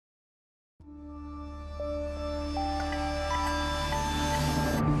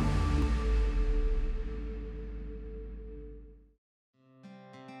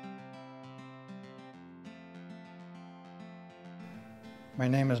My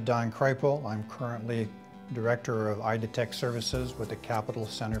name is Don Krapohl. I'm currently Director of EyeDetect Services with the Capital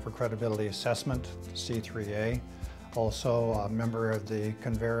Center for Credibility Assessment, C3A. Also a member of the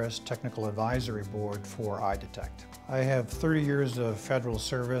Converus Technical Advisory Board for EyeDetect. I have 30 years of federal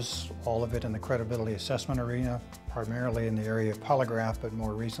service, all of it in the credibility assessment arena, primarily in the area of Polygraph, but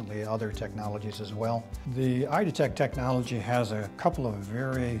more recently other technologies as well. The EyeDetect technology has a couple of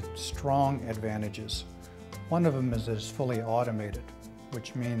very strong advantages. One of them is that it's fully automated,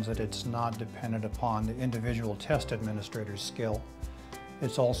 which means that it's not dependent upon the individual test administrator's skill.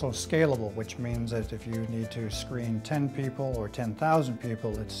 It's also scalable, which means that if you need to screen 10 people or 10,000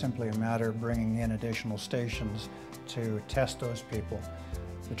 people, it's simply a matter of bringing in additional stations to test those people.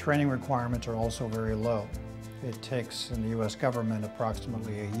 The training requirements are also very low. It takes in the U.S. government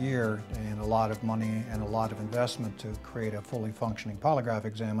approximately a year and a lot of money and a lot of investment to create a fully functioning polygraph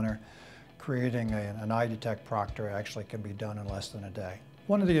examiner. Creating an EyeDetect proctor actually can be done in less than a day.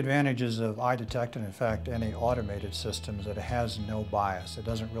 One of the advantages of EyeDetect, and in fact any automated system, is that it has no bias. It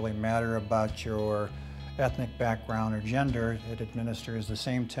doesn't really matter about your ethnic background or gender. It administers the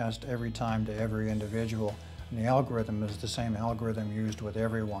same test every time to every individual, and the algorithm is the same algorithm used with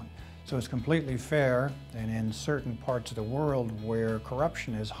everyone. So it's completely fair, and in certain parts of the world where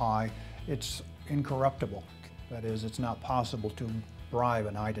corruption is high, it's incorruptible. That is, it's not possible to bribe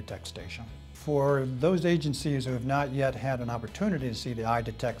an EyeDetect station. For those agencies who have not yet had an opportunity to see the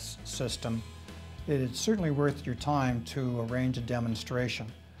EyeDetect system, it is certainly worth your time to arrange a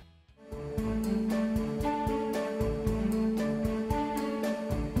demonstration.